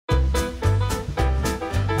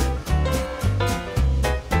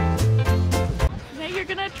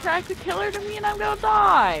attract the killer to me and I'm gonna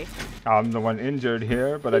die. I'm the one injured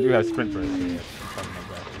here, but I do have sprint burst.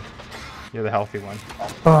 You're the healthy one.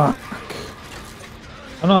 Fuck.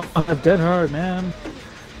 I'm dead hard, man.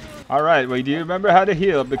 Alright, well, do you remember how to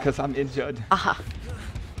heal? Because I'm injured. Aha.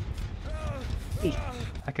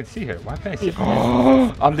 I can see her. Why can't I see her?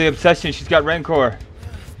 Oh, I'm the obsession. She's got Rancor.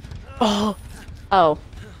 Oh. Oh.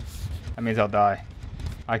 That means I'll die.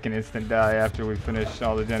 I can instant die after we finish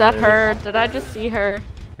all the Is generators. that her? Did I just see her?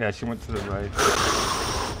 Yeah, she went to the right.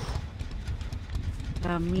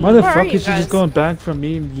 Why the Where are fuck you is she guys? just going back from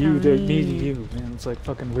me and you to me to you, man? It's like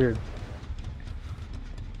fucking weird.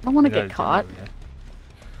 I don't want to Yeah, get caught.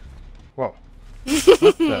 Whoa.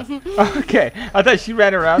 What the? Okay, I thought she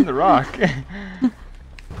ran around the rock.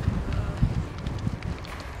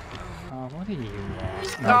 Oh, what do you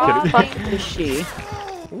want? No, I'm Fuck kidding. is she?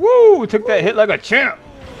 Woo! Took that hit like a champ.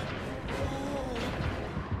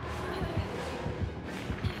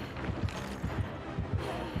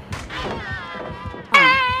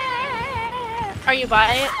 Are you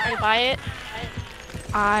by it? Are you by it?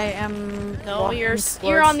 I am. No, walking you're towards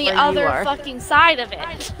on the where you other are. fucking side of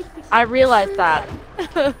it. I realized that.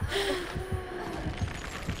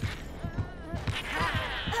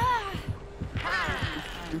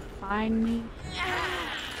 Find me.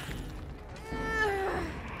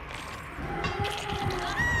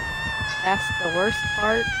 That's the worst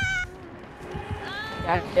part.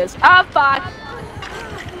 Yeah, it is. Ah, fuck!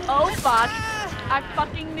 Oh, fuck. I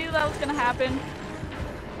fucking knew that was gonna happen.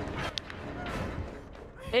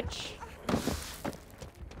 Bitch.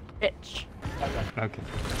 Bitch. Okay.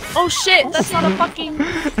 Oh shit, that's not a fucking...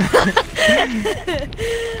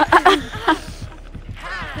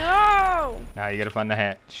 No! Now you gotta find the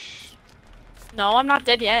hatch. No, I'm not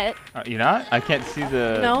dead yet. You're not? I can't see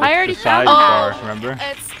the, No. the, I already the side found bar, remember?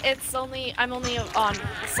 It's only, I'm only on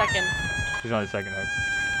the second. She's on the second hook.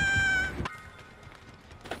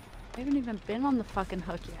 I haven't even been on the fucking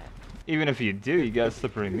hook yet. Even if you do, you got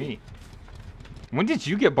slippery meat. When did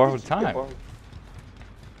you get borrowed time?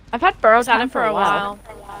 I've had borrowed Had time it for a while.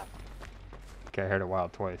 Okay, I heard it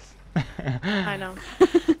wild twice. I know.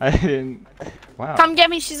 I didn't. Wow. Come get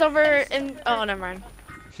me, she's over in, oh, never mind.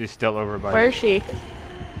 She's still over by. Where is she?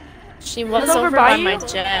 She was over over by by you? my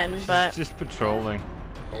gen, but... Just patrolling.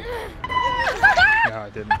 No, I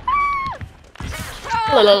didn't.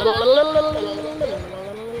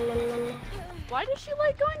 Why does she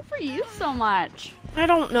like going for you so much? I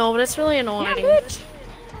don't know, but it's really annoying. Yeah, bitch.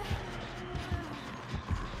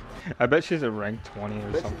 I bet she's a rank 20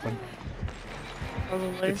 or something.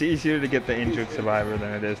 Probably. It's easier to get the injured survivor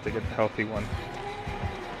than it is to get the healthy one.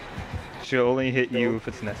 She'll only hit you if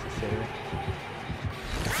it's necessary.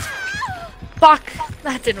 Fuck!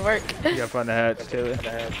 That didn't work. You gotta find the hatch, Taylor.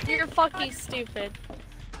 You're fucking stupid.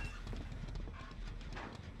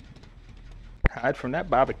 Hide from that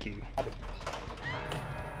barbecue.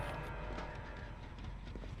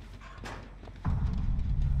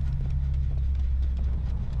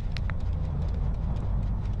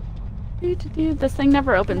 Dude, this thing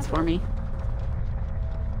never opens for me.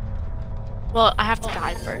 Well, I have to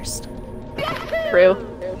die first. True.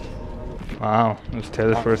 Wow, it was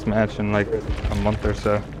Taylor's first match in like a month or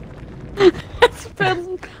so. It's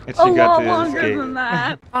been And a she got lot to longer escape. than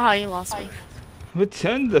that. Ah, you lost me.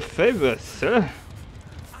 Return the favor, sir.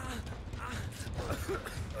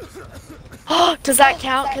 Does that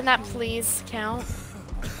count? Can that please count?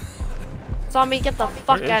 Zombie, get the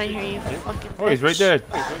fuck Where is out of he? here, you fucking Oh, he's right bitch.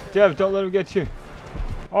 there. Dev, don't let him get you.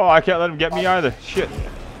 Oh, I can't let him get me either. Shit.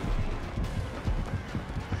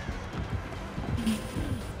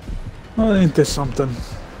 Oh, ain't this something?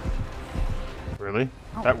 Really?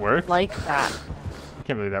 That worked? Like that. I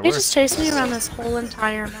can't believe that You worked. just chased me around this whole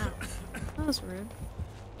entire map. That was rude.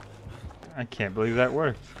 I can't believe that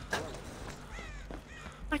worked.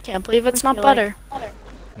 I can't believe it's not feel like- butter.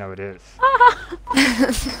 No, it is.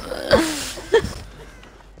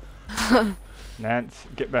 Nance,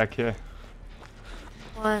 get back here.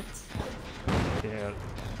 What? Yeah.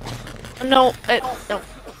 No, no.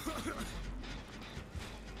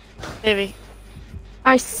 Baby.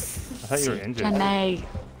 I thought you were injured. Janae.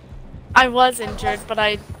 I was injured, but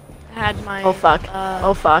I had my... Oh fuck.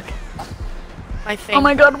 Oh fuck. My thing. Oh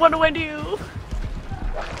my god, what do I do?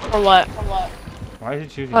 Or what? Why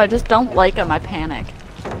did you do Oh, I just don't like him, I panic.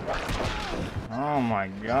 Oh my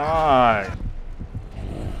god.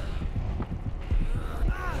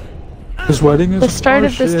 This wedding is The start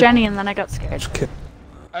of this horseshit. Jenny and then I got scared. Okay.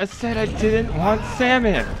 I said I didn't want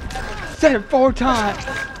salmon. Said it 4 times.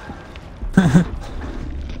 Oh,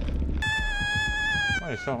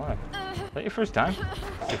 you're still alive. Is that your first time?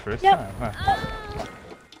 It's your first time, huh?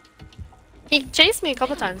 He chased me a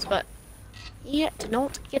couple times, but he did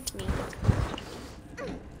not get me.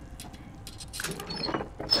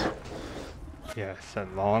 Yes,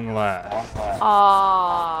 at long last.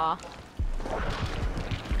 Aww.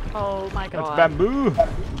 Oh my That's god. bamboo.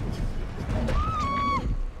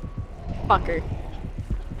 Fucker.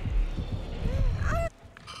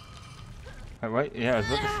 Wait, yeah, I was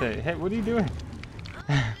about to say, hey, what are you doing?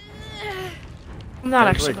 I'm not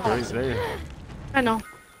That's actually. like right there. I know.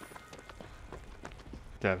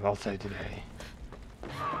 Dev, I'll say today.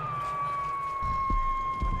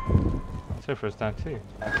 It's her first time too.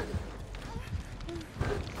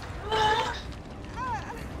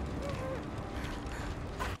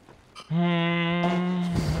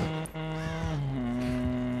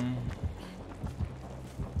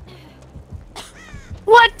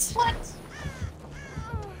 What? What?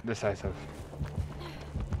 Decisive.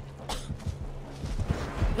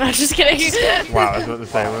 I'm just kidding. Wow, I was about to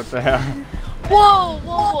say, what the hell? Whoa,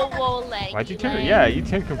 whoa, whoa, whoa, leg. Why'd you turn? Yeah, you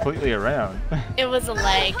turned completely around. It was a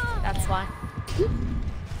leg. That's why.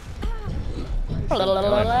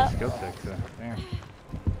 Skill check, so,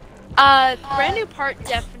 Brand new part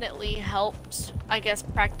definitely helped, I guess,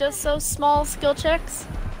 practice those small skill checks.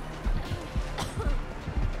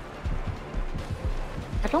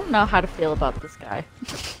 I don't know how to feel about this guy.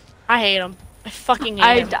 I hate him. I fucking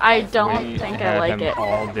hate him. I don't We think I had like him it.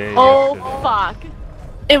 all day Oh yesterday. fuck.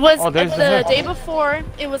 It was Oh, there's the the hook. day before,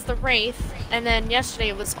 it was the Wraith, and then yesterday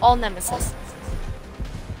it was all Nemesis.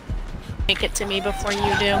 Make it to me before you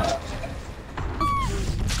do.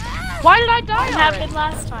 Why did I die? What happened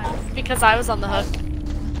last time? Because I was on the hook.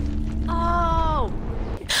 Oh.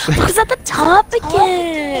 Look, it's at the top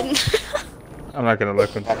again! I'm not gonna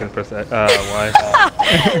look. I'm just gonna press that. Why?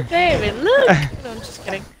 Baby, look! No, I'm just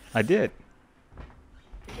kidding. I did.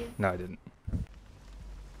 No, I didn't.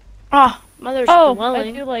 Oh, mother's Oh, I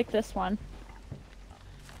dwelling. do like this one.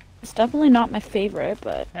 It's definitely not my favorite,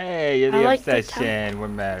 but Hey, you're I the like the obsession. We're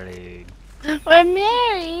married. We're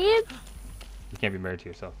married! You can't be married to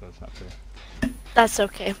yourself, though. It's not fair. That's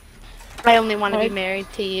okay. I only want to be Right. married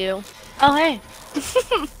to you. Oh, hey.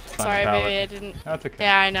 Sorry, palate. baby, I didn't. That's okay.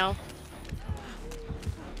 Yeah, I know.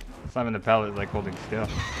 Slamming the pallet is like holding still.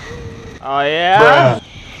 Oh, yeah?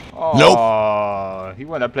 Oh, nope. You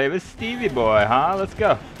want to play with Stevie Boy, huh? Let's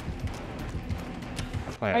go.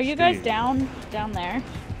 Play are as you guys Stevie. down there?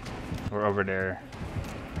 We're over there.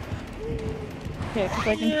 Okay, because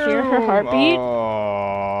I can hear her heartbeat,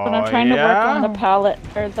 Oh, but I'm trying to work on the yeah? pallet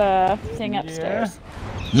or the thing upstairs.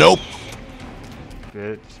 Nope.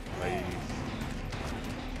 Bitch, please.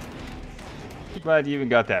 I'm glad you even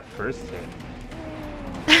got that first hit.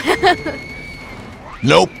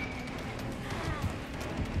 Nope.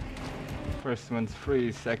 First one's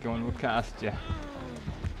free, second one will cost you.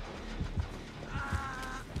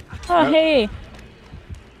 Oh, Yep. hey.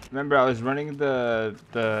 Remember, I was running the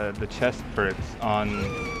chest perks on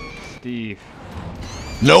Steve.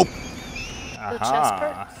 Nope. The chest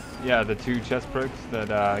perks? Yeah, the 2 chest perks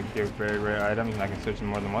that give very rare items, and I can search them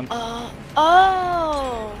more than once.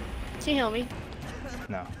 Oh! Can you heal me?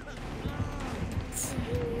 No.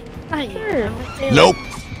 Not you. Sure. I'm with Taylor. Nope.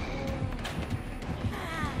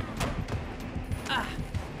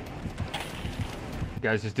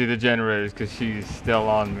 Guys, just do the generators because she's still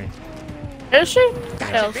on me. Is she?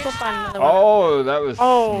 Okay, let's go find another one. Oh, that was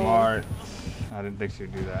Oh. smart. I didn't think she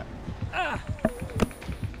would do that.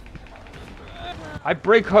 I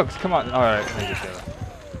break hooks. Come on. All right, thank you,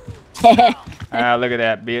 Taylor. Ah, look at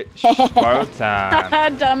that, bitch. Borrow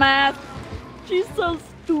time. Dumbass. She's so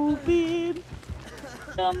stupid.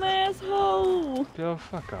 Dumbass hoe. Bill,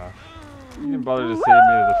 fuck off. You didn't bother to save me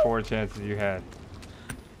the 4 chances you had.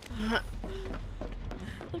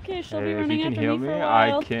 Okay, she'll Hey, be if running you can after heal me me, for a I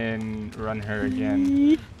while. can run her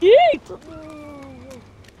again. Yeet.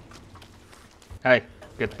 Hey,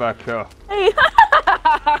 get back here. Hey.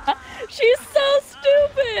 She's so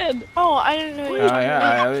stupid. Oh, I didn't know you Oh,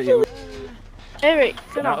 yeah, you, Eric,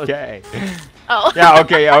 get off. okay. Oh. Yeah,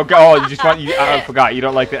 okay, yeah, okay. Oh, you just want, I forgot, you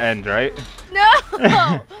don't like the end, right?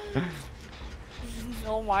 No!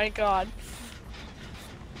 Oh my god.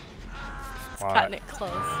 It's What? cutting it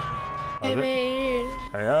close. Was it? Baby.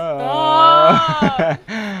 Hey,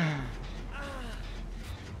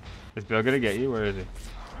 Is Bill gonna get you? Where is he?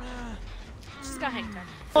 She's got hang time.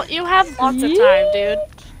 Well, you have lots of time, dude.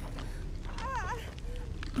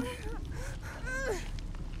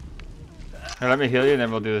 Here, let me heal you, and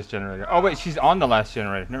then we'll do this generator. Oh wait, she's on the last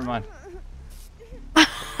generator. Never mind.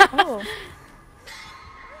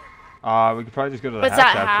 Oh. We could probably just go to the What's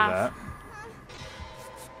hatch that, after half? that.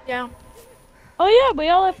 Yeah. Oh yeah, we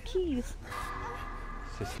all have keys.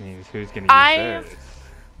 Just means who's gonna use I- theirs.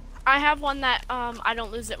 I have one that I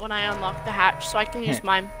don't lose it when I unlock the hatch, so I can use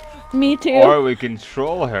mine. Me too. Or we can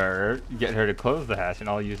troll her, get her to close the hatch, and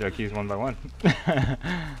I'll use our keys one by one.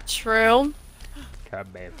 True.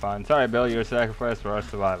 Could be fun. Sorry, Bill, you're a sacrifice for our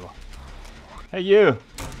survival. Hey, you!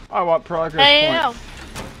 I want progress Hey, points.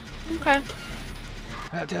 Okay.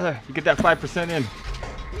 Taylor, you get that 5% in.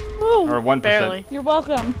 Woo, Or 1%. barely. You're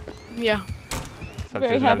welcome. Yeah. Some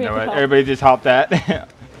Very doesn't have happy no to it. help. Everybody just hopped that.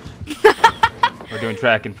 We're doing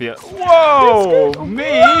track and field. Whoa!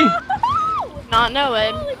 Me? Not know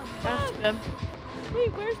it. That's good. Wait,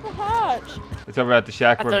 where's the hatch? It's over at the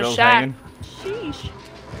shack At where the Bill's shack. hanging. Sheesh.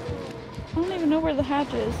 I don't even know where the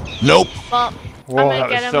hatch is. Nope. Well, Whoa, I'm that gonna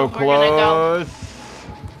get was him so and we're gonna go. close.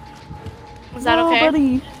 Is that No, okay?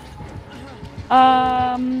 buddy.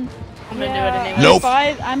 I'm gonna do it anyway. Nope.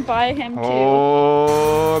 I'm by him too.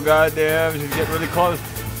 Oh, goddamn. She's getting really close.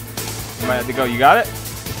 You might have to go. You got it?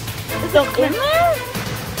 Is it in there?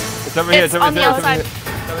 It's over here. It's It's over on the here. It's over outside. here.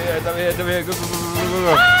 It's over here. It's over here. It's over here. Go, go, go, go, go,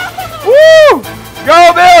 go. Woo! Go,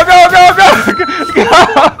 Bill! Go, go, go! Go!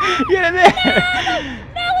 Get in there!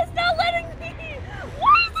 No, it's not letting me.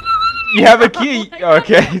 Why is it not letting me? You have a key.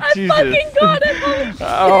 Okay, I Jesus. fucking got it. Holy shit.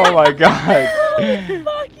 Oh my god.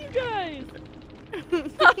 Fuck you guys.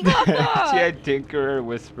 She had Tinkerer,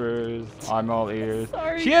 Whispers, I'm all ears.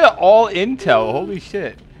 Sorry. She had all intel. Holy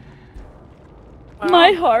shit.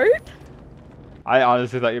 My heart? I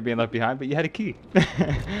honestly thought you were being left behind, but you had a key.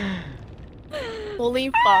 Holy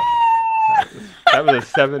fuck. That was a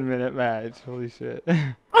 7-minute match. Holy shit.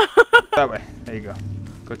 That way. There you go.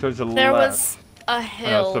 Go towards the There left. was a Oh, no,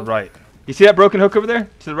 hill. it's the right. You see that broken hook over there?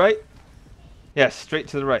 To the right? Yes, straight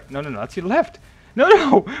to the right. No, no, no. That's your left. No,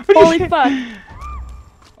 no. What are you Holy saying? fuck.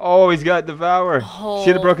 Oh, he's got Devour.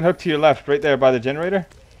 See the Oh. broken hook to your left, right there by the generator?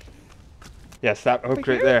 Yes, that hook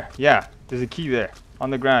right here? there. Yeah, there's a key there on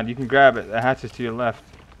the ground. You can grab it. The hatch is to your left.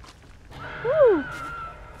 Woo.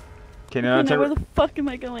 Okay, now Okay, turn. now where the fuck am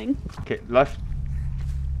I going? Okay, left.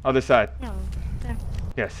 Other side. No, there.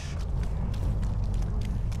 Yes.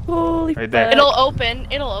 Holy Right there. fuck. It'll open.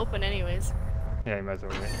 It'll open anyways. Yeah, you might as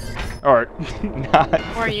well wait. Or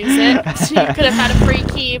not. Or use it. You could have had a free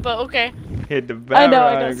key, but okay. Hit the I know,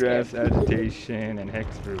 I Devour, got scared. Grass Agitation, and Hex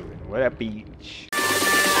Ruin. What a beach.